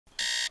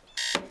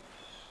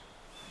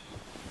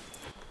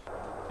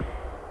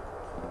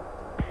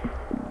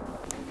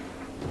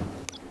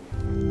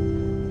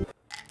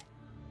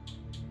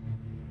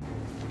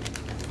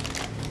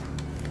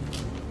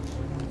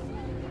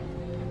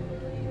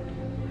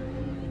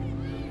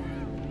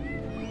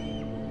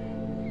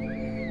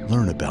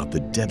Learn about the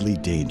deadly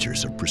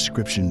dangers of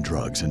prescription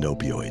drugs and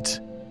opioids.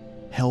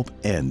 Help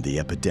end the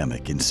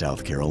epidemic in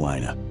South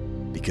Carolina,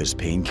 because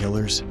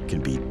painkillers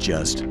can be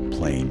just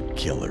plain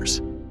killers.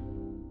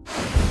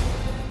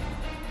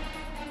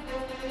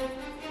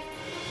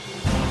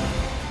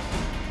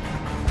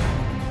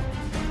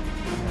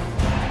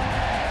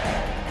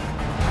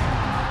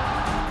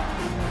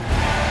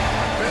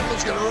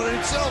 Gonna run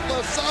himself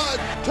left side.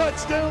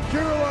 Touchdown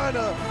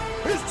Carolina.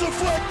 It's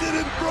deflected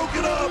and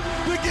broken up.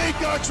 The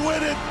Gamecocks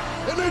win it,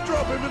 and they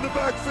drop him in the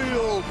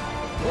backfield.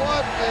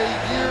 What a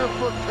year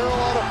for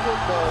Carolina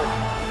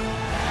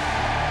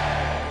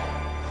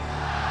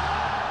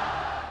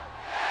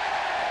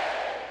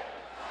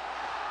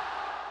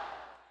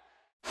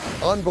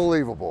football.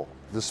 Unbelievable.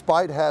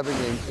 Despite having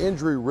an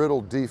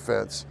injury-riddled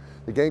defense,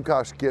 the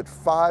Gamecocks get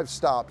 5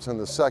 stops in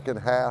the second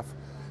half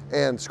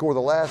and score the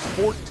last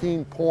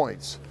 14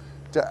 points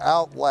to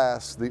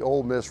outlast the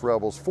Ole Miss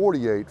Rebels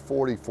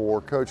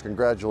 48-44. Coach,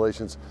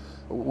 congratulations.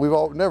 We've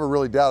never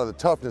really doubted the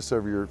toughness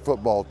of your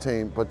football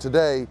team, but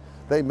today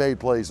they made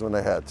plays when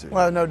they had to.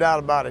 Well, no doubt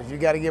about it. You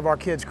got to give our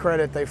kids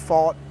credit. They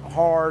fought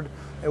hard.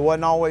 It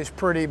wasn't always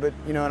pretty, but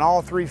you know, in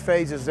all 3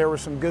 phases, there were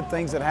some good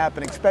things that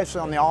happened,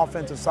 especially on the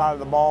offensive side of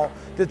the ball.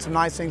 Did some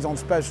nice things on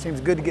special teams.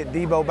 Good to get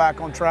Debo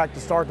back on track to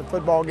start the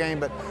football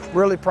game, but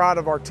really proud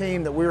of our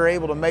team that we were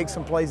able to make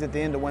some plays at the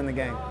end to win the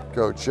game.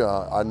 Coach,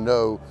 I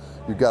know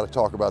you've got to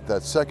talk about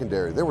that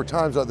secondary. There were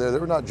times out there, they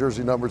were not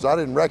jersey numbers I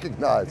didn't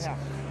recognize. Yeah.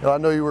 And I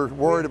know you were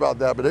worried about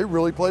that, but they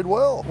really played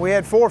well. We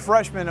had 4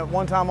 freshmen at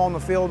one time on the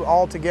field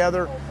all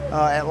together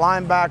at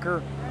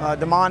linebacker.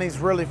 Damani's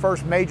really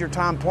first major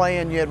time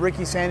playing. You had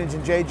Ricky Sandage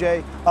and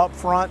JJ up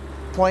front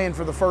playing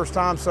for the first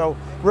time. So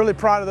really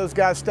proud of those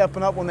guys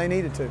stepping up when they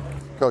needed to.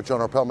 Coach, on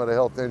our Palmetto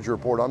Health Injury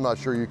Report, I'm not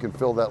sure you can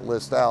fill that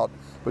list out,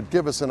 but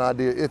give us an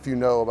idea, if you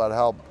know, about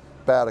how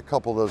bad a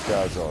couple of those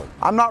guys are.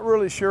 I'm not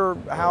really sure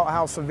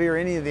how severe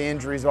any of the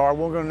injuries are.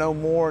 We're going to know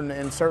more,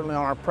 and certainly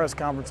on our press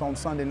conference on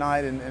Sunday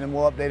night, and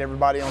we'll update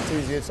everybody on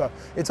Tuesday.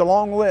 It's a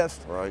long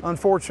list, right,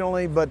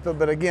 unfortunately,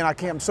 but again,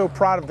 I'm so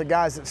proud of the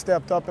guys that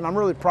stepped up, and I'm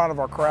really proud of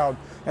our crowd.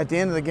 At the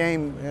end of the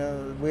game,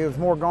 there was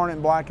more garnet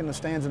and black in the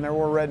stands than there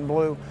were red and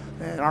blue,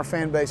 and our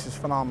fan base is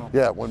phenomenal.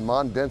 Yeah, when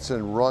Mon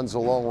Denson runs a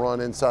long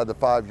run inside the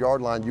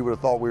 5-yard line, you would have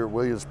thought we were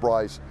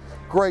Williams-Brice.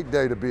 Great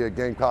day to be a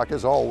Gamecock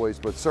as always,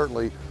 but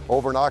certainly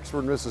over in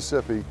Oxford,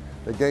 Mississippi,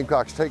 the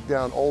Gamecocks take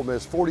down Ole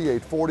Miss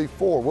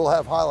 48-44. We'll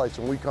have highlights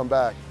when we come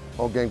back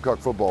on Gamecock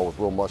Football with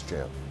Will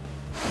Muschamp.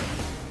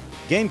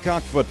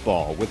 Gamecock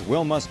Football with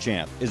Will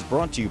Muschamp is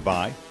brought to you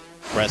by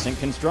Crescent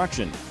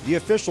Construction, the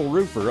official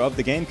roofer of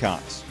the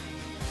Gamecocks.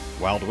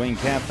 Wild Wing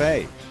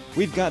Cafe,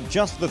 we've got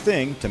just the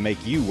thing to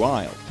make you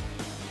wild.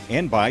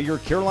 And by your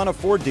Carolina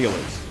Ford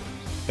dealers,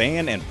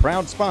 fan and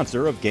proud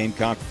sponsor of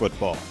Gamecock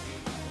Football.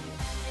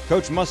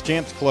 Coach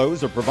Muschamp's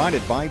clothes are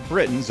provided by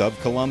Britons of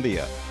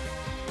Columbia.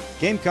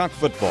 Gamecock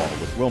Football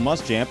with Will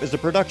Muschamp is a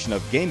production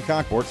of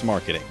Gamecock Sports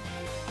Marketing.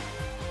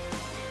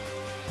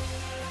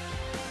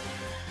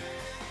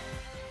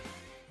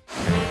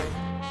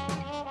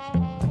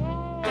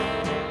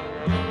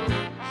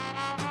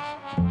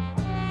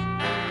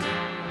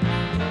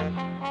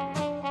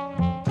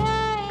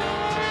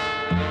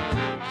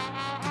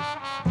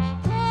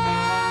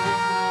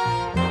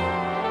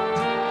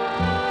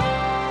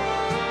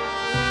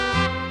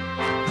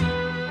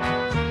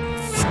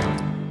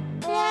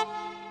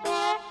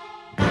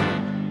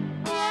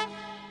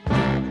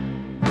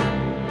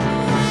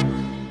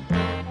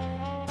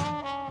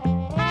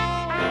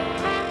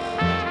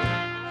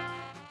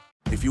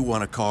 If you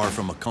want a car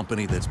from a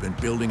company that's been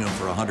building them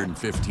for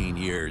 115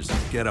 years,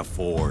 get a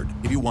Ford.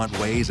 If you want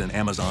Waze and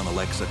Amazon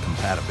Alexa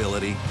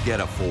compatibility, get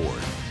a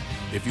Ford.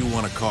 If you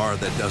want a car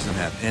that doesn't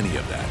have any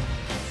of that,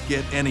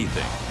 get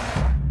anything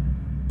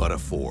but a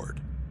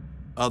Ford.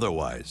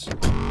 Otherwise,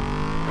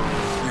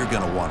 you're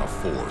gonna want a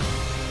Ford.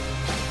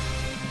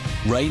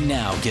 Right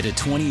now, get a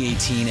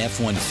 2018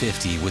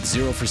 F-150 with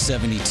 0 for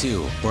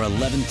 72 or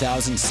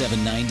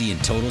 $11,790 in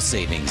total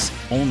savings,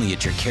 only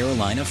at your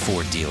Carolina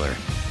Ford dealer.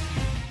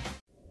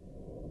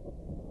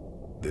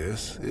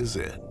 This is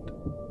it.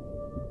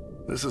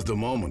 This is the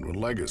moment when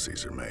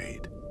legacies are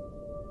made,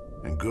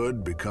 and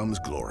good becomes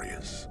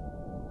glorious.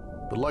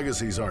 But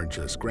legacies aren't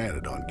just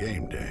granted on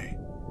game day.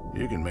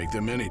 You can make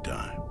them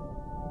anytime.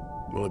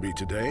 Will it be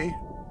today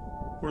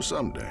or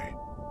someday?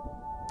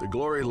 The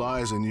glory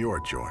lies in your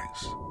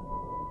choice.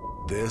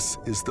 This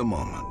is the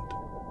moment.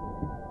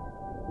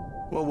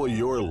 What will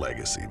your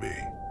legacy be?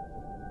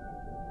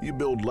 You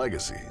build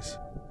legacies.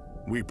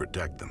 We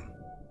protect them.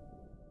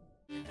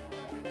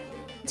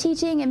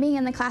 Teaching and being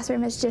in the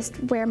classroom is just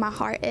where my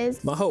heart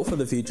is. My hope for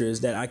the future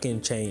is that I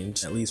can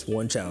change at least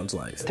one child's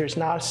life. There's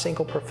not a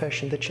single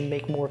profession that you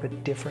make more of a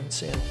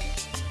difference in.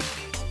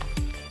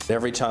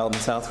 Every child in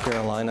South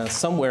Carolina,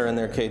 somewhere in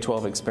their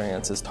K-12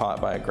 experience, is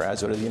taught by a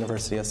graduate of the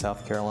University of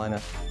South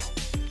Carolina.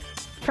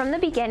 From the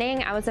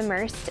beginning, I was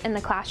immersed in the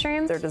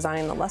classroom. They're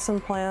designing the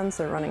lesson plans,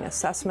 they're running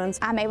assessments.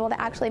 I'm able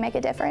to actually make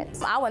a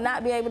difference. I would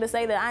not be able to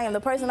say that I am the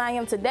person I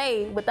am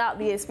today without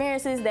the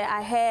experiences that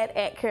I had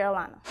at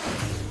Carolina.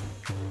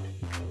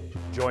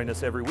 Join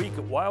us every week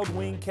at Wild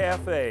Wing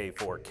Cafe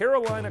for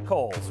Carolina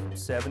Calls from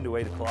 7 to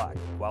 8 o'clock.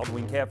 Wild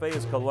Wing Cafe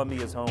is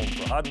Columbia's home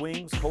for hot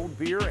wings, cold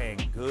beer,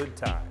 and good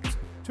times.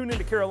 Tune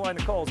into Carolina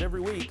Calls every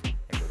week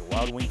and go to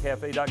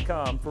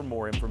wildwingcafe.com for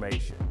more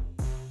information.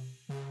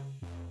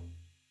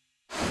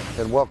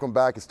 And welcome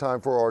back. It's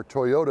time for our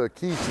Toyota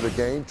Key to the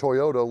Game.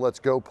 Toyota, let's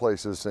go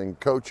places. And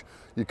Coach,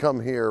 you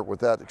come here with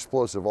that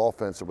explosive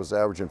offense that was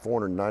averaging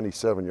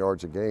 497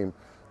 yards a game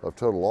of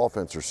total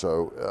offense or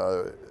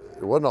so.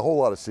 It wasn't a whole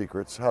lot of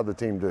secrets. How'd the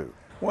team do?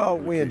 Well,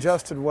 we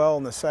adjusted well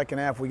in the second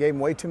half. We gave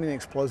them way too many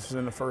explosives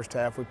in the first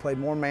half. We played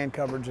more man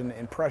coverage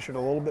and pressured a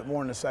little bit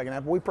more in the second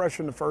half. But we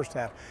pressured in the first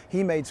half.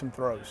 He made some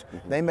throws.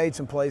 They made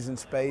some plays in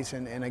space.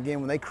 And again,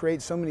 when they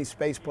create so many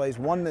space plays,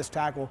 one missed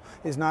tackle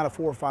is not a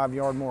 4 or 5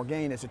 yard more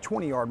gain. It's a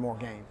 20-yard more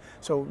gain.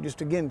 So just,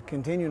 again,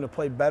 continuing to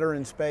play better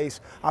in space.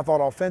 I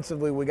thought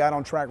offensively we got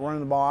on track running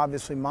the ball.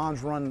 Obviously,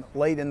 Mons run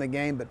late in the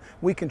game, but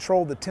we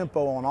controlled the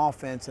tempo on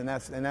offense, and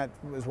that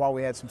was why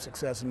we had some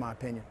success, in my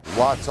opinion.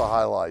 Lots of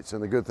highlights.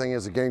 And the good thing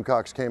is the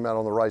Gamecocks came out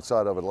on the right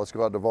side of it. Let's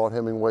go out to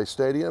Vaught-Hemingway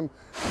Stadium.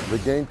 The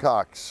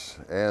Gamecocks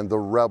and the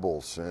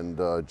Rebels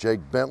and Jake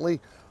Bentley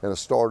and a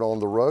start on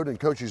the road. And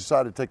Coach, you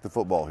decided to take the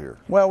football here.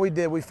 Well, we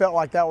did. We felt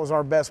like that was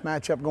our best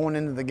matchup going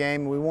into the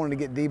game. We wanted to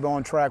get Debo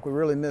on track. We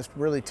really missed 2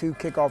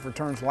 kickoff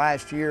returns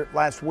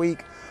last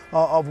week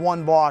of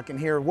one block, and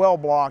here well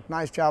blocked.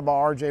 Nice job by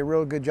RJ,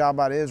 real good job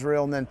by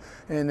Israel, and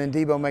then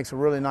Debo makes a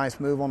really nice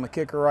move on the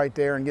kicker right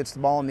there and gets the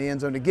ball in the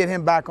end zone to get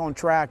him back on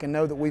track and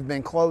know that we've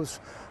been close.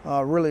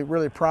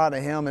 Really proud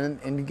of him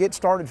and get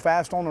started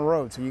fast on the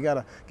road. So you got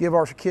to give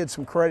our kids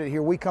some credit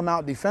here. We come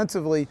out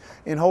defensively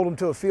and hold them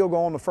to a field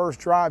goal on the first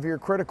drive here.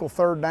 Critical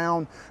third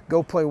down.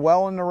 Go play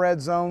well in the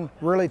red zone.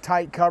 Really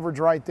tight coverage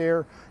right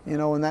there. You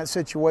know, in that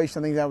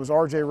situation, I think that was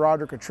RJ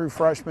Roderick, a true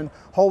freshman.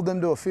 Hold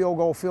them to a field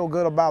goal. Feel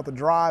good about the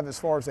drive as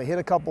far as they hit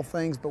a couple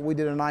things, but we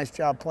did a nice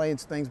job playing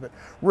some things. But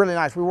really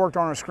nice. We worked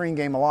on our screen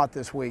game a lot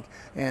this week.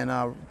 And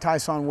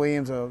Tyson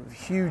Williams, a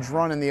huge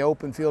run in the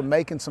open field,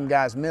 making some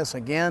guys miss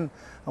again.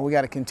 We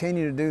got to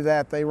continue to do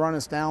that. They run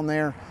us down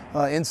there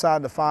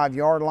inside the 5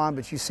 yard line,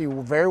 but you see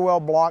very well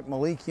blocked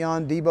Malik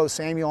Young, Debo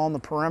Samuel on the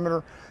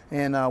perimeter,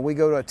 and we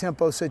go to a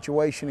tempo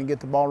situation and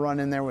get the ball run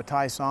in there with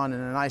Tyson,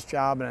 and a nice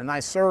job and a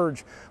nice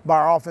surge by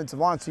our offensive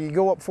line. So you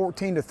go up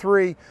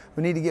 14-3.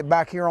 We need to get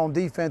back here on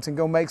defense and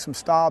go make some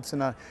stops,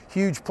 and a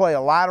huge play,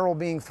 a lateral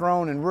being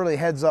thrown, and really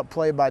heads up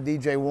play by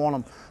DJ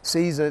Wanham.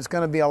 Sees that it's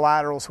going to be a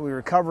lateral, so we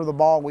recover the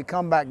ball. We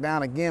come back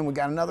down again. We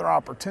got another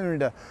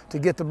opportunity to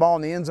get the ball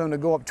in the end zone to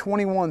go up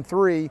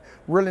 21-3.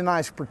 Really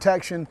nice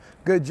protection.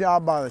 Good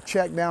job by the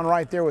check down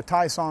right there with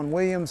Tyson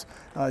Williams.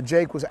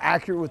 Jake was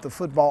accurate with the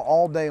football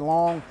all day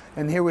long.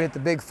 And here we hit the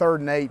big 3rd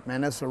and 8,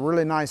 man. That's a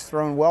really nice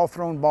thrown,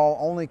 well-thrown ball.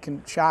 Only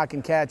Shy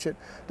can catch it.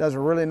 Does a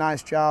really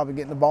nice job of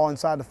getting the ball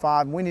inside the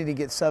 5. We need to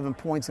get 7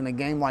 points in a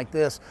game like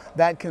this.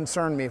 That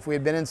concerned me. If we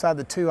had been inside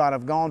the 2, I'd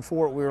have gone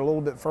for it. We were a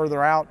little bit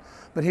further out.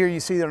 But here you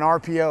see an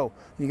RPO.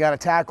 You got a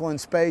tackle in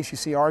space. You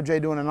see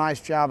RJ doing a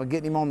nice job of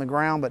getting him on the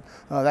ground, but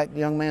that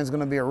young man's going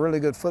to be a really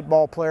good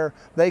football player.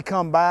 They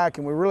come back,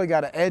 and we really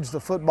got to edge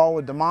the football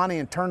with Damani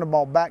and turn the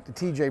ball back to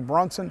TJ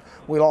Brunson.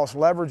 We lost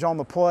leverage on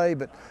the play,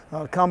 but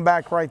come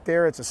back right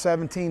there. It's a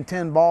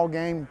 17-10 ball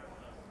game.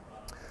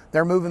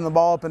 They're moving the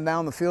ball up and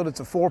down the field. It's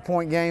a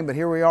 4-point game, but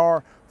here we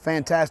are.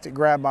 Fantastic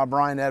grab by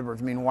Brian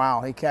Edwards. I mean,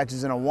 wow, he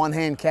catches in a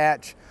one-hand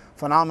catch.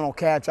 Phenomenal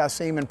catch. I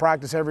see him in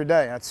practice every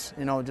day. That's,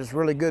 you know, just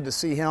really good to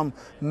see him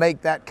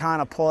make that kind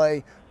of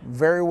play.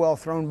 Very well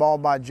thrown ball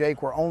by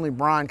Jake, where only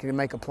Brian can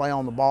make a play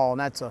on the ball, and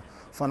that's a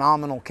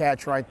phenomenal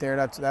catch right there.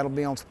 That'll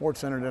be on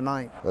SportsCenter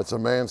tonight. That's a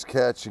man's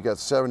catch. He got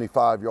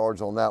 75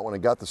 yards on that one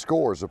and got the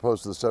score as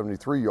opposed to the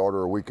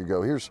 73-yarder a week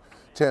ago. Here's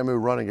Tamu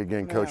running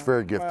again, Coach.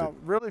 Very gifted. Well,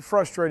 really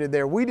frustrated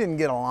there. We didn't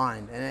get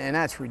aligned, and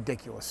that's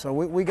ridiculous. So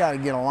we got to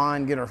get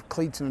aligned, get our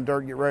cleats in the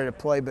dirt, get ready to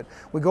play. But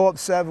we go up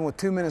 7 with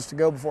 2 minutes to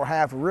go before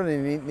half. We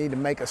really need to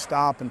make a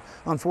stop, and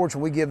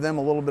unfortunately, we give them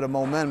a little bit of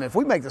momentum. If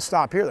we make the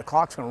stop here, the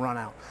clock's going to run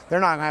out. They're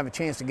not going to have a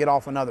chance to get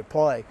off another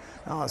play.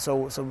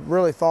 So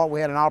really thought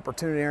we had an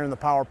opportunity here in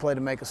the power play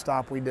to make a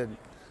stop. We didn't.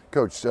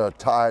 Coach,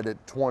 tied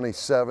at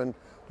 27.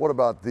 What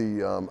about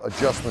the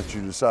adjustments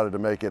you decided to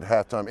make at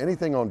halftime?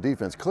 Anything on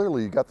defense?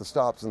 Clearly, you got the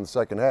stops in the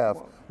second half.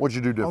 What'd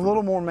you do differently? A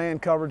little more man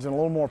coverage and a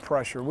little more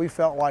pressure. We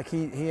felt like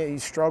he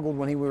struggled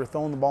when we were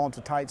throwing the ball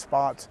into tight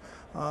spots.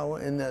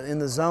 In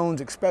the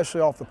zones,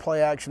 especially off the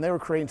play action. They were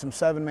creating some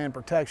 7-man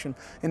protection,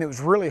 and it was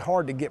really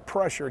hard to get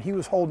pressure. He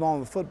was holding on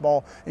to the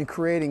football and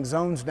creating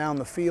zones down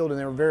the field, and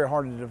they were very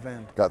hard to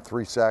defend. Got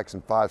 3 sacks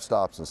and 5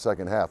 stops in the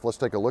second half. Let's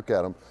take a look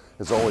at them.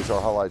 As always,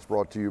 our highlights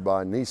brought to you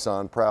by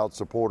Nissan, proud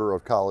supporter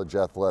of college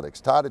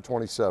athletics. Tied at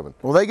 27.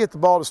 Well, they get the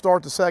ball to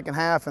start the second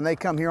half, and they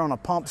come here on a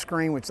pump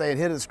screen, which they had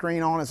hit a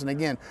screen on us. And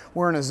again,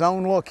 we're in a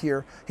zone look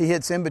here. He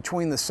hits in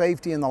between the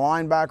safety and the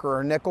linebacker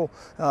or nickel.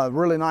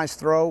 Really nice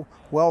throw,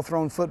 well thrown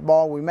thrown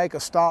football. We make a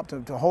stop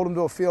to hold them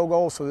to a field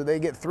goal so that they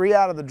get 3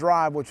 out of the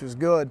drive, which is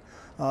good.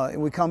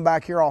 And we come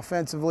back here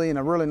offensively, and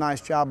a really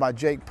nice job by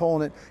Jake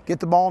pulling it. Get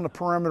the ball in the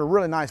perimeter,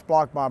 really nice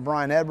block by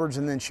Brian Edwards,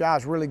 and then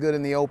Shy's really good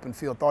in the open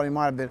field. Thought he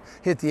might have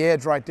hit the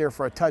edge right there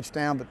for a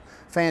touchdown, but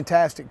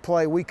fantastic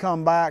play. We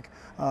come back,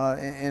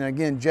 and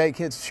again, Jake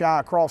hits Shy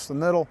across the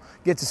middle,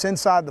 gets us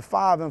inside the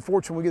 5.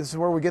 Unfortunately, this is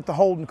where we get the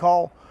holding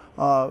call.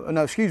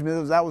 No, excuse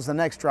me, that was the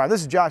next drive.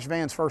 This is Josh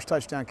Vann's first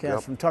touchdown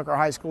catch from Tucker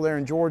High School there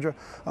in Georgia.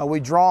 We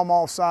draw him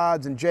off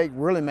sides, and Jake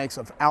really makes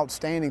an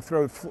outstanding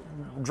throw,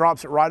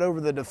 drops it right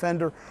over the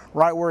defender,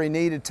 right where he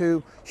needed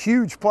to.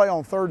 Huge play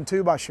on 3rd and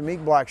 2 by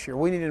Shamik Blackshear.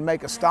 We needed to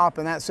make a stop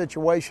in that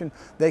situation.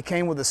 They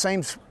came with the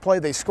same play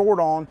they scored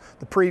on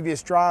the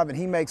previous drive, and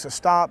he makes a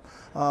stop.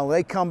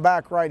 They come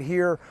back right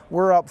here.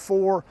 We're up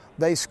 4.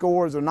 They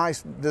score. It's a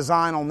nice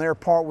design on their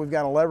part. We've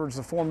got to leverage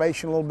the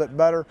formation a little bit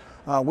better.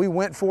 We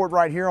went for it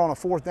right here on a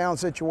 4th down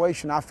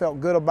situation. I felt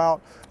good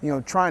about,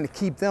 trying to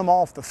keep them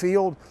off the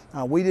field.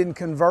 We didn't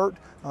convert.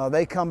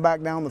 They come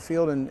back down the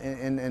field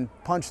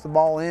and punch the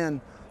ball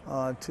in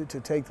to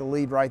take the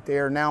lead right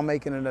there, now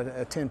making it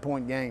a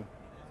 10-point game.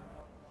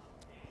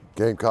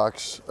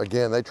 Gamecocks,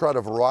 again, they tried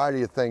a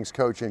variety of things,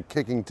 Coach, in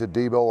kicking to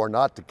Debo or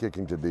not to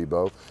kicking to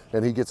Debo,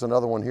 and he gets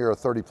another one here, a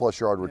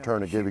 30-plus yard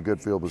return to give you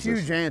good field position.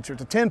 Huge answer.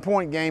 It's a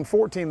 10-point game,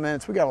 14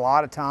 minutes. We got a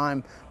lot of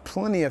time,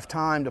 plenty of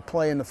time to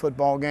play in the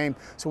football game.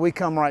 So we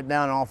come right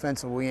down and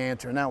offensively we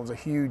answer, and that was a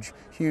huge,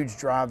 huge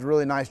drive.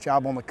 Really nice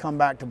job on the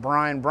comeback to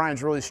Brian.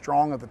 Brian's really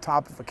strong at the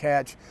top of the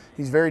catch.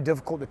 He's very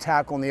difficult to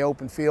tackle in the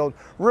open field.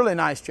 Really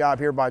nice job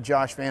here by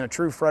Josh Vann, a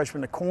true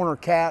freshman. The corner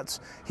cats,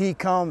 he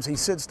comes, he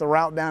sits the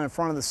route down in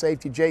front of the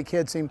safety. Jake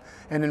hits him,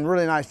 and then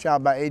really nice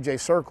job by A.J.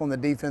 Circle and the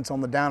defense on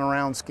the down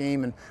around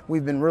scheme, and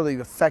we've been really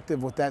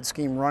effective with that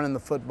scheme running the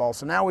football.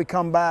 So now we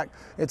come back,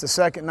 it's a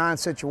 2nd 9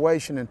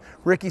 situation, and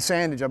Ricky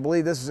Sandage, I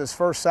believe this is his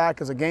first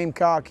sack as a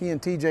Gamecock. He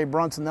and T.J.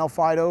 Brunson, they'll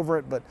fight over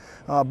it, but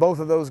both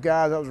of those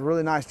guys, that was a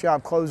really nice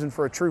job closing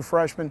for a true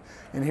freshman,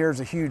 and here's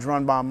a huge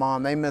run by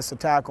Mom. They miss a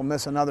tackle,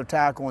 miss another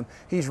tackle, and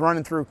he's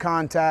running through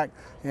contact,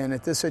 and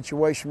at this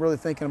situation, really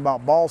thinking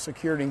about ball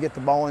security and get the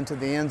ball into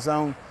the end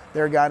zone.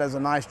 Their guy does a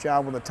nice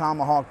job with a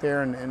tomahawk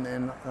there,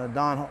 and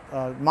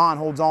Mon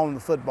holds on to the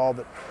football.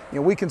 But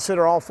we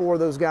consider all 4 of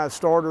those guys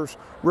starters.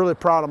 Really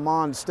proud of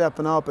Mon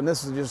stepping up, and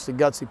this is just a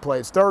gutsy play.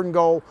 It's 3rd and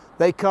goal.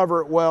 They cover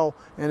it well,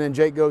 and then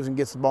Jake goes and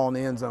gets the ball in the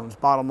end zone.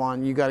 Bottom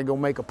line, you got to go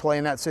make a play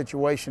in that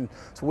situation.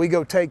 So we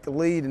go take the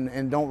lead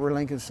and don't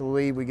relinquish the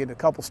lead. We get a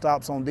couple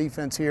stops on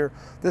defense here.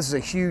 This is a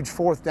huge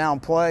 4th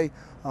down play.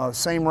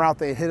 Same route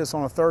they hit us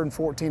on a 3rd and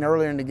 14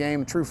 earlier in the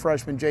game. True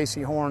freshman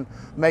J.C. Horn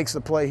makes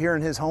the play here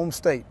in his home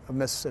state of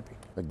Mississippi.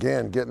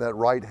 Again, getting that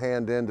right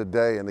hand in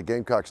today, and the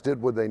Gamecocks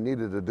did what they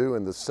needed to do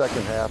in the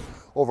second half.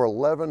 Over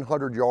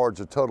 1,100 yards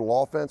of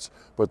total offense,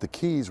 but the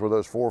keys were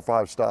those 4 or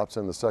 5 stops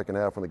in the second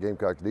half when the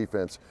Gamecock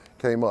defense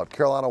came up.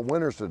 Carolina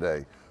winners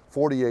today,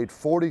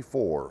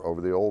 48-44 over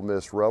the Ole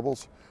Miss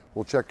Rebels.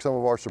 We'll check some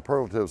of our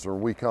superlatives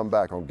when we come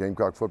back on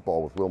Gamecock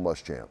Football with Will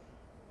Muschamp.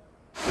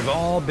 We've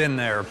all been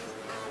there.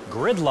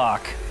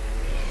 Gridlock.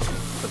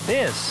 But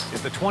this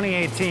is the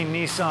 2018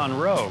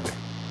 Nissan Rogue.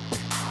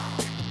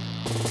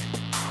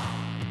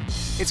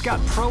 It's got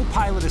Pro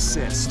Pilot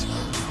Assist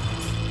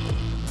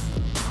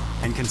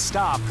and can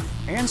stop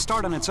and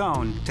start on its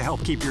own to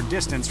help keep your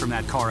distance from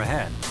that car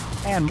ahead,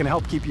 and can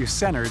help keep you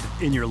centered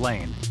in your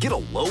lane. Get a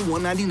low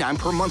 $199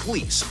 per month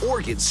lease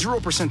or get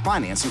 0%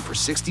 financing for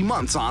 60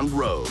 months on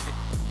Rogue.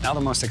 Now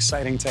the most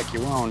exciting tech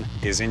you own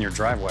is in your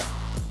driveway.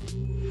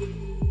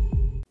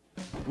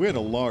 We had a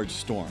large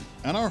storm,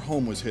 and our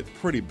home was hit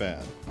pretty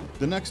bad.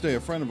 The next day, a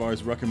friend of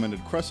ours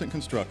recommended Crescent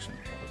Construction.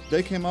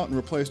 They came out and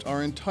replaced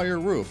our entire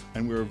roof,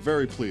 and we were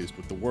very pleased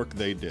with the work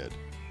they did.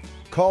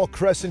 Call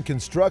Crescent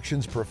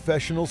Construction's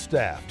professional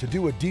staff to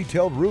do a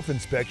detailed roof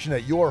inspection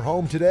at your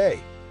home today.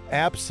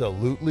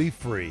 Absolutely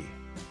free.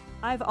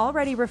 I've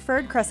already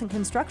referred Crescent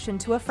Construction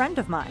to a friend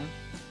of mine.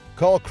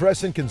 Call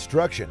Crescent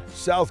Construction,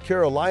 South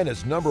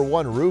Carolina's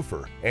 #1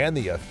 roofer and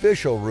the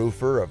official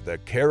roofer of the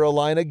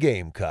Carolina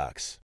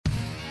Gamecocks.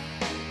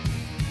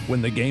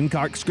 When the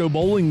Gamecocks go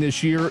bowling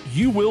this year,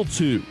 you will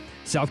too.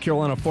 South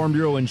Carolina Farm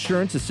Bureau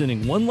Insurance is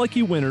sending one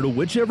lucky winner to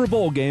whichever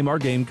bowl game our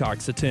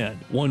Gamecocks attend.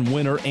 One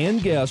winner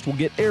and guest will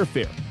get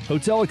airfare,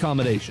 hotel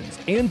accommodations,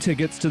 and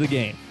tickets to the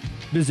game.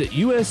 Visit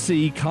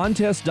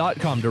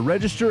usccontest.com to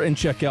register and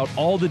check out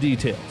all the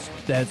details.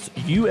 That's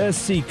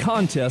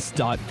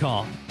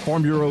usccontest.com.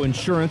 Farm Bureau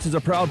Insurance is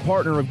a proud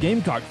partner of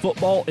Gamecock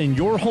Football and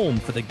your home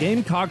for the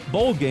Gamecock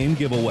Bowl Game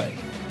giveaway.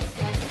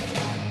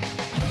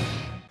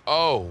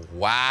 Oh,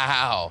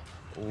 wow.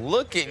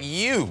 Look at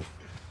you.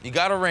 You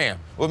got a Ram.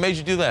 What made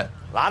you do that?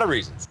 A lot of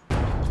reasons.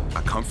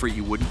 A comfort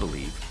you wouldn't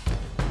believe.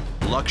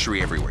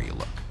 Luxury everywhere you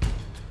look.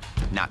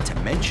 Not to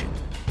mention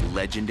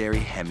legendary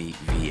Hemi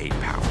V8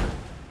 power.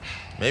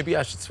 Maybe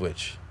I should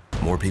switch.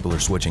 More people are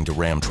switching to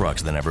Ram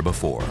trucks than ever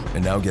before,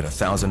 and now get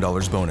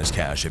 $1,000 bonus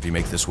cash if you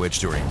make the switch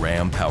during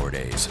Ram Power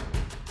Days.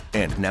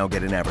 And now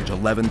get an average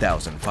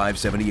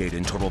 $11,578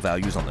 in total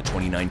values on the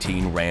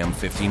 2019 Ram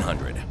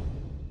 1500.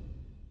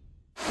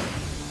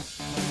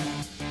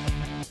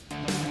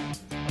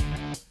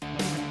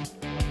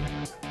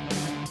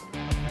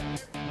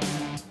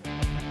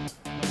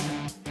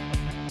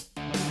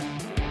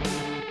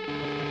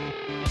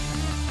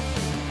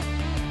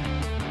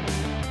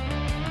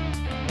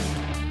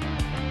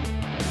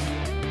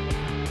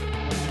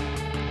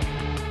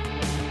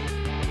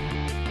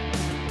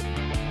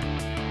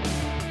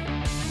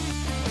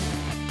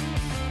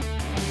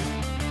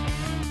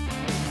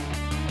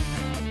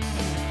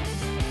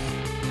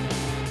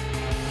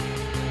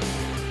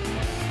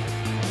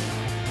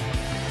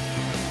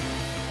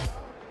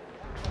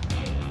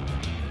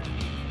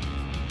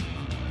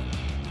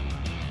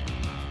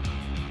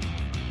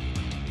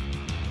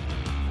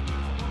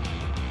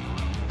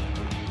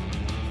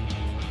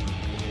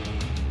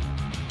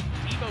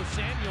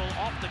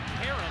 off the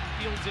carom,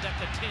 fields it at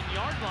the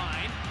 10-yard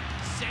line.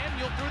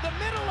 Samuel through the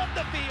middle of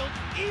the field.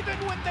 Even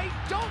when they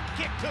don't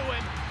kick to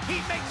him, he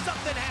makes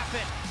something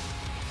happen.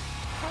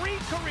 3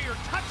 career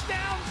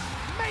touchdowns,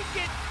 make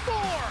it 4.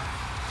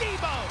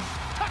 Debo,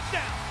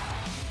 touchdown.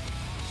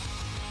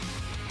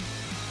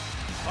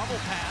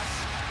 Bubble pass.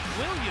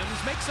 Williams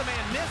makes a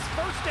man miss.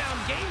 First down,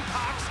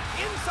 Gamecocks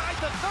inside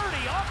the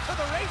 30, off to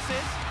the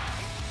races.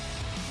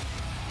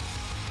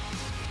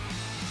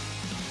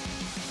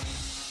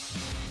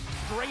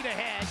 Straight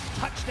ahead,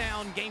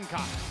 touchdown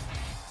Gamecocks.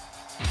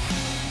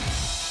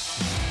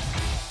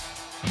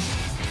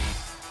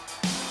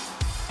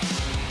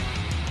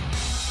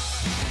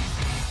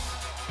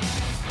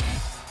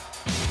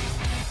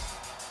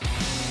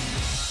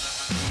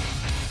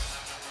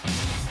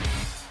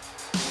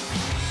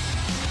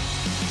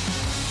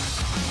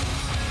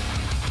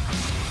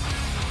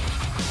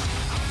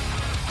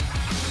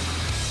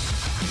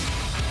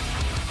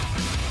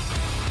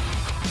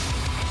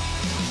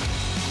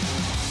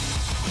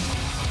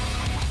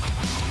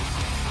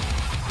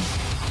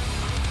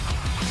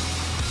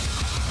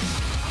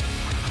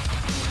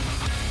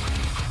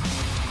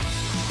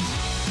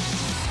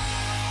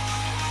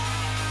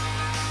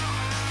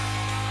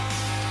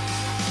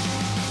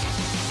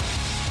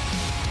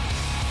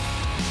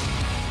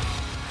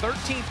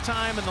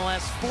 Time in the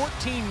last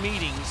 14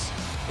 meetings,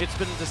 it's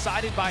been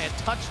decided by a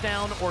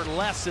touchdown or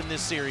less in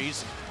this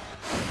series.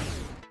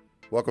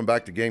 Welcome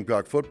back to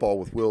Gamecock Football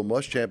with Will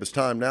Muschamp. It's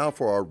time now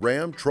for our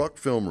Ram Truck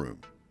Film Room.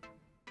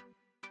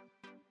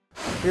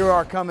 Here we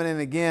are coming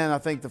in again. I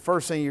think the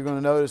first thing you're going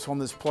to notice on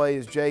this play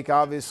is Jake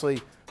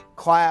obviously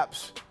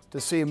claps to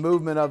see a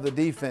movement of the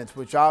defense,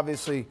 which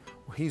obviously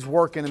he's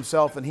working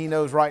himself and he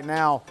knows right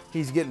now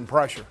he's getting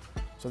pressure.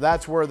 So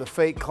that's where the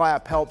fake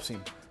clap helps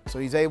him. So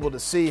he's able to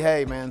see,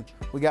 hey man,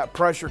 we got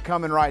pressure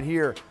coming right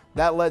here.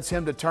 That lets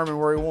him determine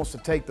where he wants to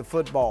take the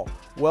football.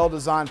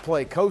 Well-designed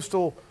play.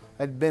 Coastal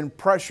had been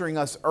pressuring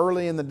us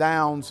early in the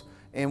downs,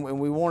 and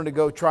we wanted to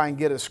go try and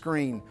get a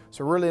screen.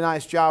 So really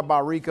nice job by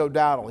Rico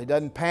Dowdle. He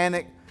doesn't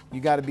panic. You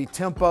got to be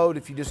tempoed.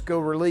 If you just go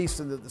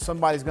release,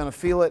 somebody's going to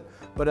feel it.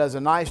 But does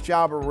a nice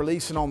job of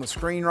releasing on the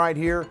screen right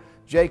here.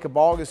 Jacob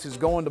August is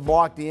going to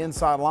block the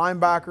inside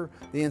linebacker.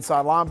 The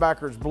inside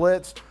linebacker is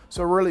blitzed.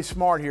 So really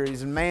smart here.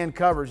 He's in man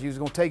covers. He's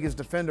going to take his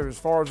defender as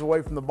far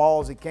away from the ball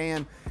as he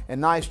can.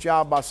 And nice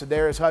job by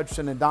Cedarius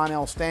Hutchinson and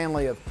Donnell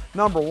Stanley of,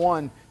 number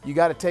one, you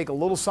got to take a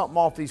little something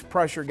off these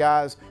pressure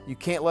guys. You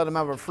can't let them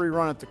have a free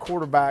run at the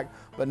quarterback.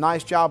 But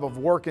nice job of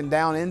working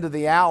down into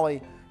the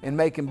alley and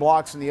making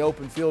blocks in the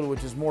open field,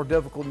 which is more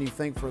difficult than you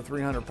think for a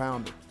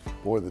 300-pounder.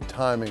 Boy, the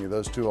timing of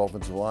those two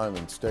offensive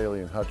linemen, Staley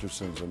and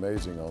Hutchinson, is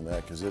amazing on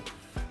that because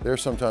they're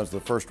sometimes the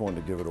first one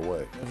to give it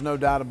away. There's no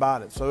doubt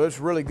about it. So it's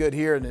really good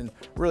here. And then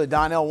really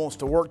Donnell wants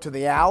to work to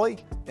the alley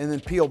and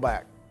then peel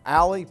back.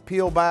 Alley,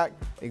 peel back,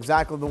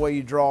 exactly the way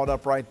you draw it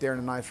up right there,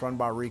 and a nice run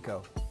by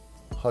Rico.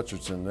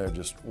 Hutchinson there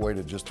just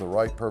waited just the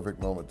right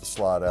perfect moment to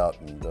slide out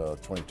and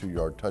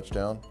 22-yard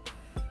touchdown.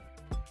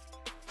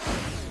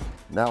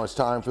 Now it's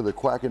time for the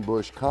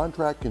Quackenbush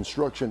Contract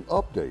Construction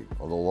Update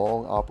on the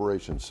Long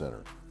Operations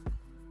Center.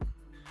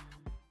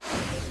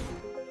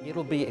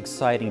 It'll be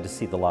exciting to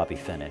see the lobby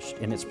finished,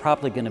 and it's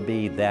probably going to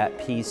be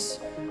that piece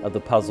of the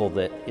puzzle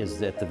that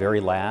is at the very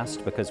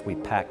last because we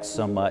packed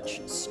so much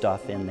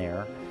stuff in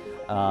there.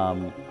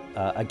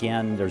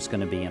 Again, there's going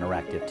to be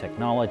interactive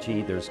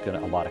technology, there's a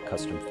lot of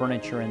custom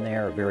furniture in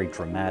there, a very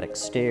dramatic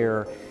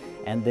stair,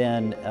 and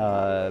then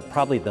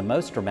probably the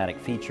most dramatic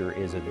feature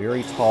is a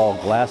very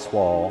tall glass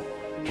wall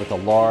with a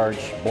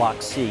large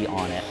Block C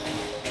on it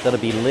that'll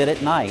be lit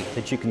at night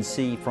that you can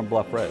see from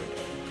Bluff Road.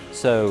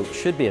 So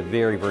should be a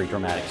very, very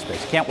dramatic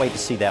space. Can't wait to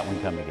see that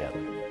one come together.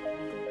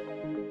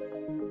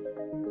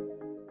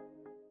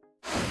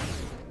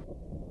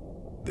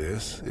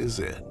 This is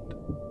it.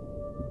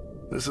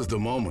 This is the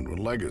moment when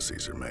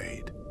legacies are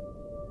made,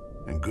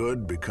 and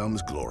good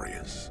becomes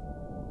glorious.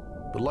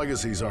 But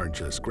legacies aren't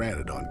just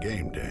granted on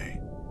game day.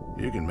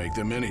 You can make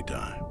them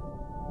anytime.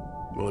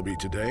 Will it be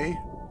today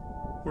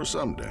or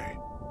someday?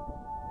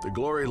 The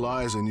glory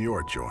lies in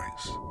your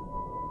choice.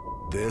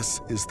 This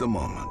is the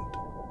moment.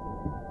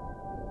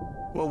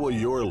 What will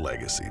your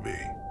legacy be?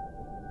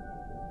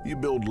 You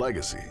build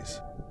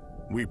legacies.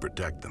 We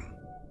protect them.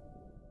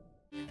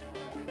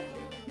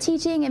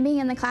 Teaching and being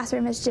in the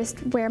classroom is just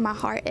where my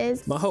heart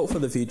is. My hope for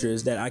the future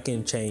is that I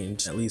can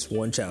change at least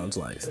one child's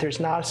life. There's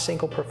not a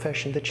single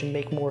profession that you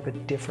make more of a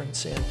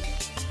difference in.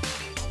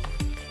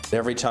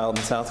 Every child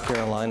in South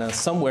Carolina,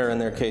 somewhere in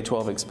their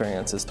K-12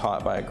 experience, is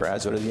taught by a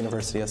graduate of the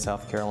University of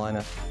South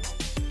Carolina.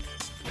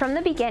 From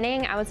the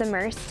beginning, I was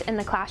immersed in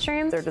the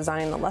classroom. They're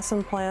designing the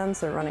lesson plans,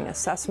 they're running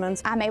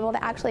assessments. I'm able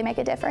to actually make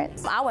a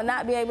difference. I would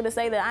not be able to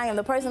say that I am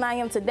the person I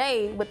am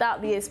today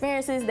without the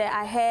experiences that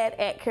I had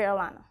at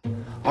Carolina.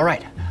 All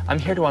right, I'm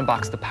here to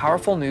unbox the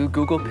powerful new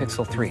Google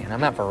Pixel 3, and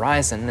I'm at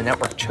Verizon, the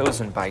network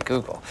chosen by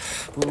Google.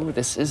 Ooh,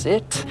 this is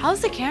it. How's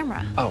the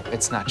camera? Oh,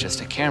 it's not just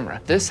a camera.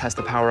 This has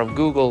the power of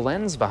Google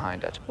Lens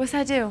behind it. What's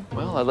that do?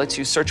 Well, it lets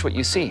you search what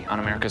you see on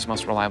America's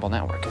most reliable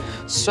network.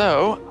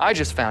 So, I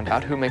just found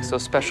out who makes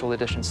those special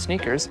edition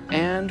sneakers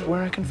and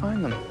where I can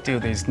find them.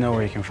 Dude, there's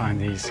nowhere you can find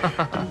these.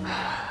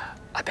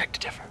 I beg to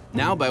differ.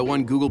 Now buy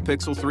one Google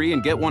Pixel 3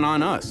 and get one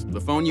on us.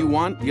 The phone you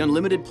want, the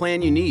unlimited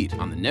plan you need,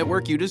 on the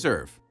network you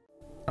deserve.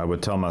 I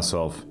would tell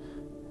myself,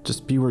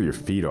 just be where your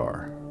feet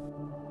are.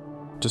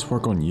 Just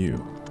work on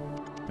you.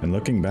 And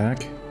looking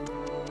back,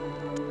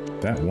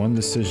 that one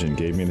decision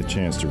gave me the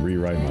chance to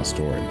rewrite my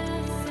story.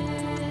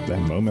 That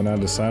moment I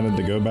decided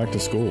to go back to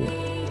school.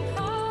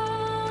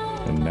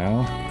 And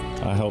now,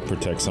 I help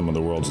protect some of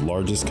the world's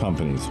largest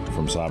companies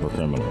from cyber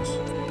criminals.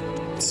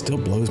 It still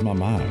blows my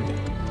mind.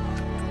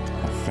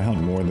 I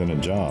found more than a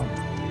job.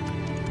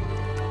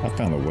 I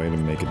found a way to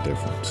make a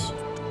difference.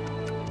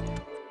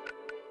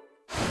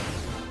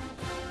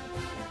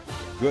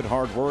 Good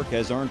hard work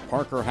has earned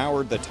Parker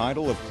Howard the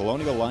title of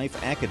Colonial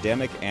Life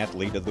Academic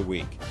Athlete of the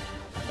Week.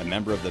 A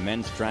member of the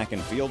men's track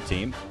and field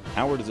team,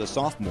 Howard is a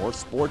sophomore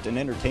sport and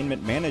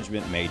entertainment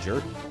management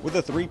major with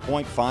a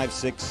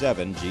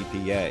 3.567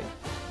 GPA.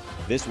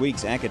 This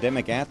week's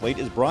academic athlete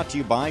is brought to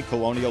you by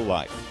Colonial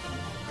Life.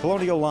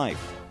 Colonial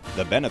Life,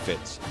 the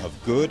benefits of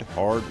good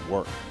hard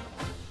work.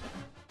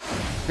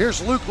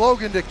 Here's Luke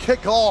Logan to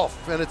kick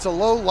off, and it's a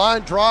low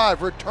line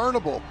drive,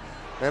 returnable.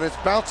 And it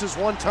bounces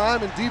one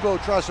time, and Debo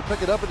tries to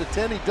pick it up at the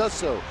 10. He does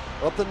so.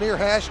 Up the near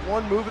hash,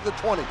 one move at the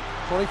 20.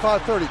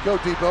 25-30, go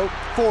Debo.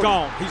 40.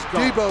 Gone, he's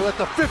gone. Debo at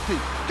the 50.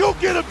 Go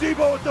get him,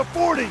 Debo at the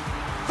 40.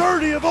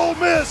 30 of Ole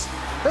Miss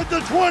at the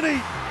 20.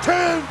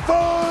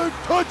 10-5,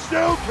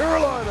 touchdown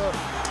Carolina.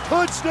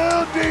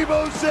 Touchdown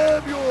Debo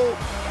Samuel.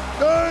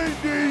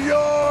 90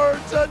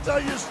 yards. That's how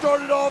you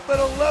started off at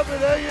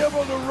 11 a.m.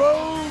 on the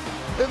road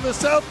in the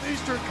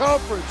Southeastern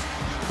Conference.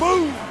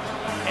 Boom.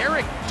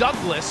 Eric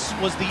Douglas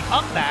was the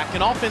up-back,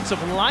 an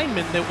offensive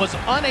lineman that was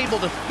unable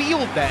to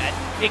field that.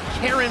 It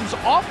caroms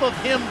off of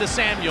him to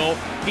Samuel.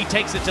 He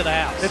takes it to the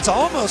house. It's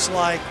almost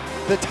like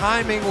the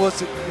timing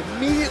was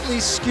immediately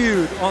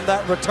skewed on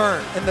that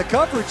return. And the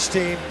coverage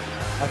team,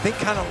 I think,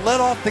 kind of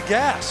let off the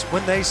gas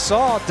when they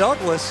saw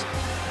Douglas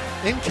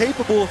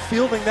incapable of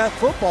fielding that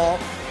football,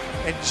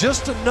 and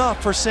just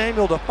enough for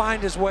Samuel to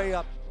find his way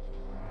up.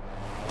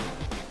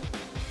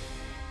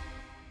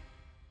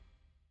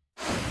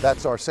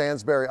 That's our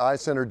Sandsbury Eye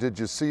Center. Did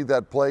you see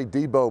that play?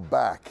 Debo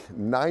back,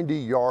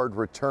 90-yard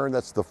return.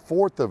 That's the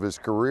 4th of his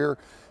career.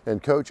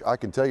 And Coach, I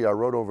can tell you, I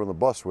rode over on the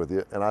bus with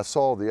you, and I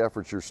saw the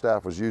efforts your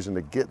staff was using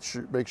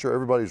to make sure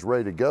everybody's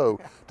ready to go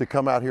to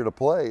come out here to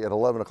play at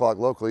 11 o'clock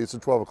locally. It's a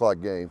 12 o'clock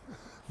game.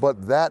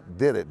 But that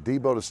did it.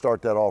 Debo, to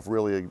start that off,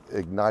 really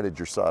ignited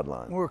your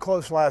sideline. We were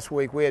close last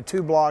week. We had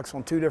 2 blocks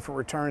on 2 different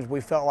returns.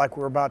 We felt like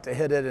we were about to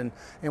hit it, and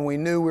we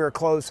knew we were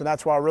close, and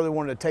that's why I really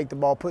wanted to take the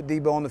ball, put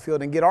Debo on the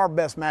field, and get our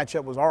best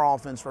matchup was our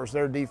offense versus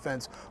their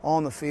defense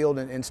on the field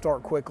and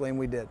start quickly, and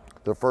we did.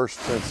 The first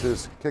since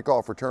his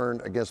kickoff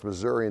return against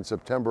Missouri in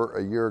September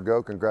a year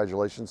ago.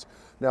 Congratulations.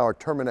 Now our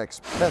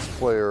Terminex Pest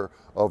Player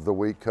of the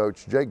Week,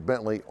 Coach Jake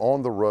Bentley,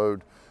 on the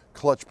road.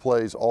 Clutch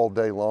plays all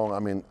day long. I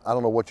mean, I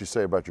don't know what you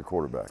say about your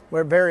quarterback.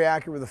 We're very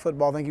accurate with the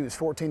football. I think he was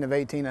 14 of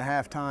 18 at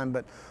halftime,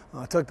 but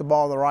took the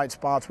ball to the right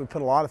spots. We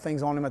put a lot of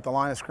things on him at the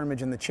line of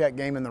scrimmage, in the check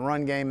game, in the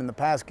run game, in the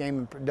pass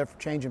game, and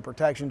changing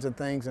protections and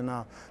things, and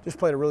just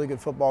played a really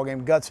good football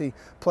game. Gutsy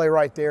play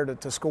right there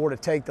to score, to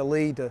take the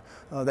lead.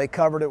 They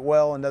covered it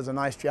well and does a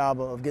nice job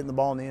of getting the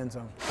ball in the end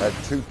zone. Had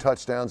 2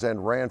 touchdowns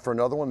and ran for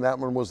another one. That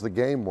one was the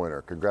game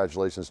winner.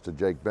 Congratulations to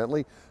Jake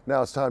Bentley.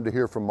 Now it's time to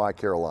hear from My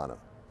Carolina.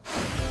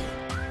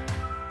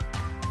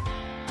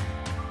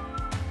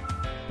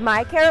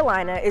 My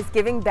Carolina is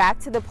giving back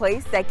to the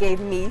place that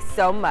gave me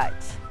so much.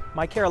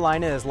 My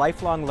Carolina is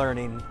lifelong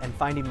learning and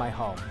finding my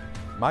home.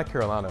 My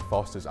Carolina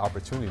fosters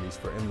opportunities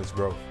for endless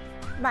growth.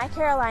 My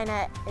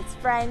Carolina is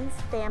friends,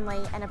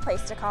 family, and a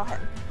place to call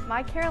home.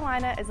 My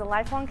Carolina is a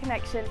lifelong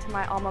connection to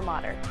my alma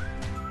mater.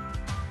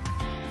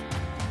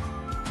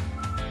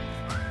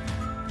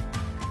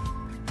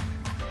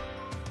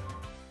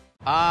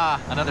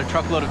 Ah, another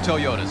truckload of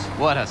Toyotas.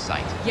 What a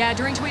sight. Yeah,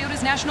 during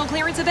Toyota's national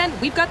clearance event,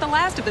 we've got the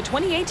last of the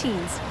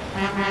 2018s.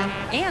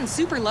 And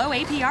super low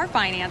APR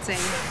financing.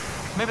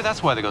 Maybe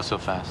that's why they go so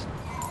fast.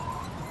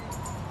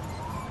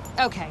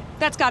 Okay,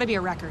 that's got to be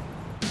a record.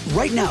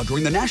 Right now,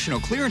 during the national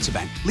clearance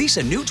event, lease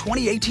a new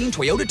 2018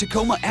 Toyota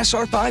Tacoma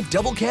SR5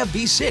 Double Cab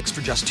V6 for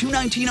just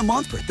 $219 a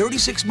month for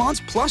 36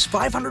 months plus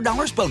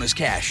 $500 bonus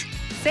cash.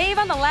 Save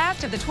on the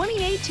last of the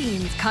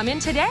 2018s. Come in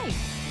today.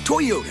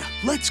 Toyota,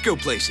 let's go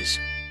places.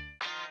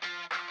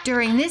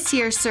 During this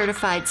year's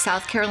Certified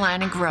South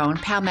Carolina Grown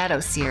Palmetto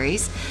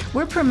Series,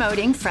 we're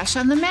promoting Fresh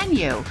on the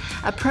Menu,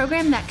 a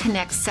program that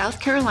connects South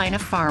Carolina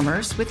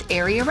farmers with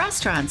area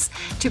restaurants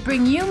to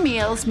bring you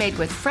meals made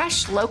with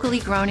fresh,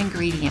 locally grown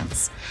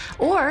ingredients.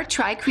 Or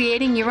try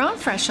creating your own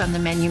Fresh on the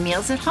Menu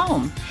meals at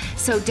home.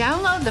 So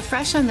download the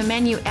Fresh on the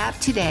Menu app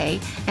today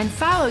and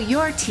follow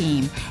your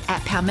team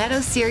at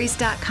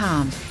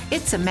palmettoseries.com.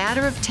 It's a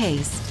matter of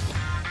taste.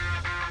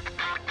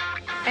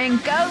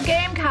 And go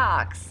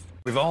Gamecocks!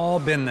 We've all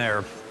been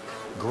there.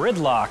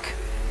 Gridlock.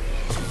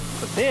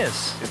 But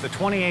this is the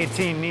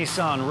 2018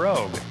 Nissan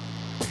Rogue.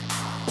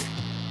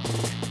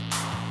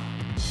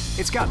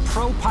 It's got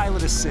Pro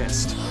Pilot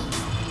Assist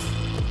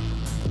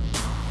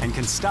and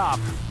can stop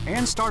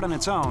and start on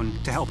its own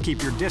to help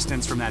keep your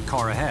distance from that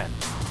car ahead,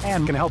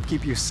 and can help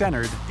keep you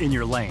centered in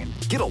your lane.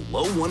 Get a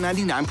low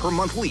 $199 per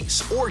month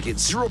lease or get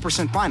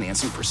 0%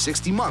 financing for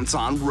 60 months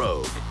on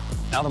Rogue.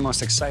 Now the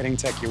most exciting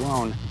tech you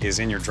own is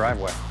in your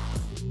driveway.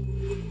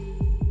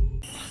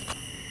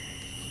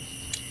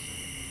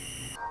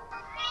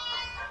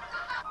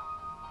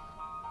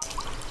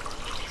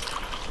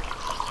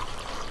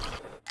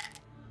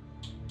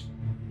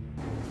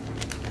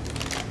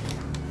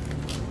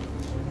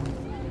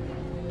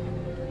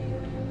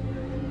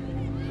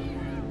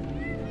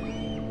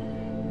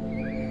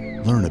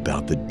 Learn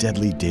about the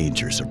deadly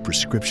dangers of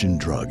prescription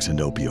drugs and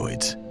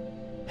opioids.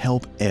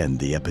 Help end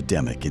the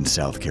epidemic in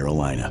South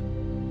Carolina,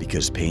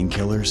 because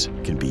painkillers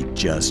can be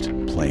just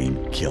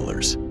plain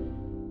killers.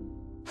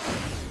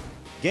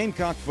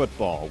 Gamecock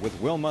Football with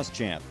Will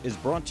Muschamp is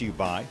brought to you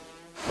by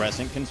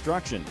Crescent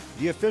Construction,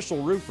 the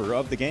official roofer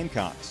of the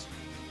Gamecocks.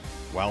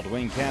 Wild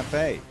Wing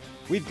Cafe,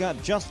 we've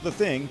got just the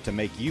thing to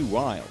make you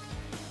wild.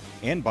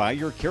 And by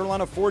your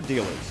Carolina Ford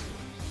dealers,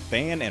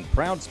 fan and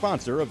proud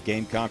sponsor of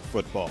Gamecock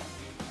Football.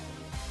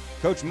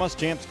 Coach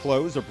Muschamp's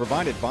clothes are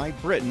provided by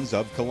Britons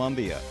of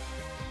Columbia.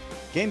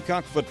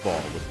 Gamecock Football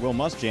with Will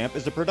Muschamp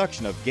is a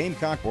production of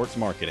Gamecock Sports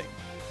Marketing.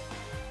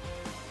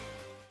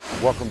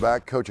 Welcome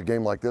back. Coach, a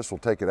game like this will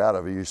take it out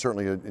of you. You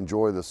certainly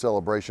enjoy the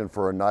celebration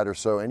for a night or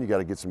so, and you got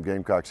to get some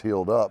Gamecocks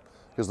healed up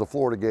because the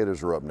Florida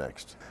Gators are up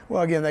next.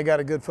 Well, again, they got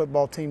a good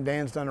football team.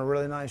 Dan's done a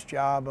really nice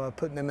job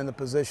putting them in the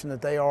position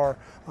that they are,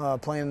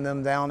 playing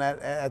them down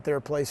at their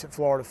place at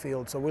Florida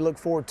Field. So we look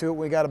forward to it.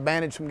 We got to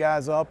bandage some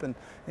guys up, and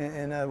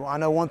I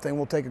know one thing,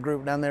 we'll take a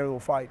group down there that will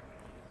fight.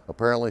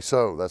 Apparently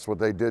so. That's what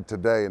they did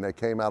today, and they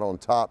came out on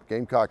top.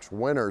 Gamecocks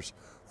winners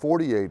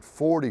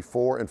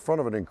 48-44 in front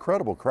of an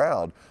incredible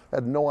crowd.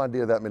 Had no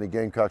idea that many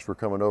Gamecocks were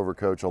coming over,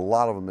 Coach. A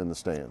lot of them in the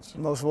stands.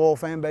 Most loyal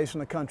fan base in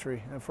the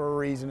country for a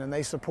reason, and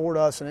they support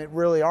us, and it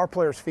really, our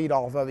players feed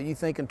off of it. You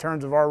think in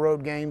terms of our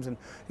road games, and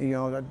you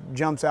know, that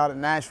jumps out at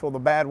Nashville, the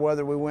bad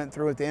weather we went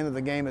through at the end of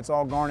the game, it's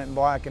all garnet and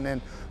black, and then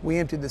we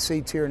emptied the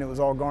seats here and it was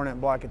all garnet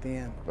and black at the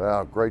end.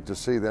 Well, great to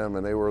see them,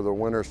 and they were the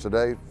winners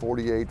today,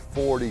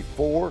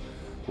 48-44.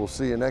 We'll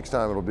see you next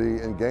time. It'll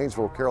be in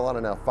Gainesville,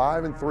 Carolina, now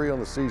 5-3 on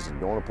the season.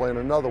 Going to play in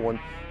another one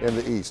in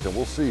the East, and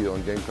we'll see you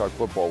on Gamecock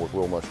Football with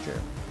Will Muschamp.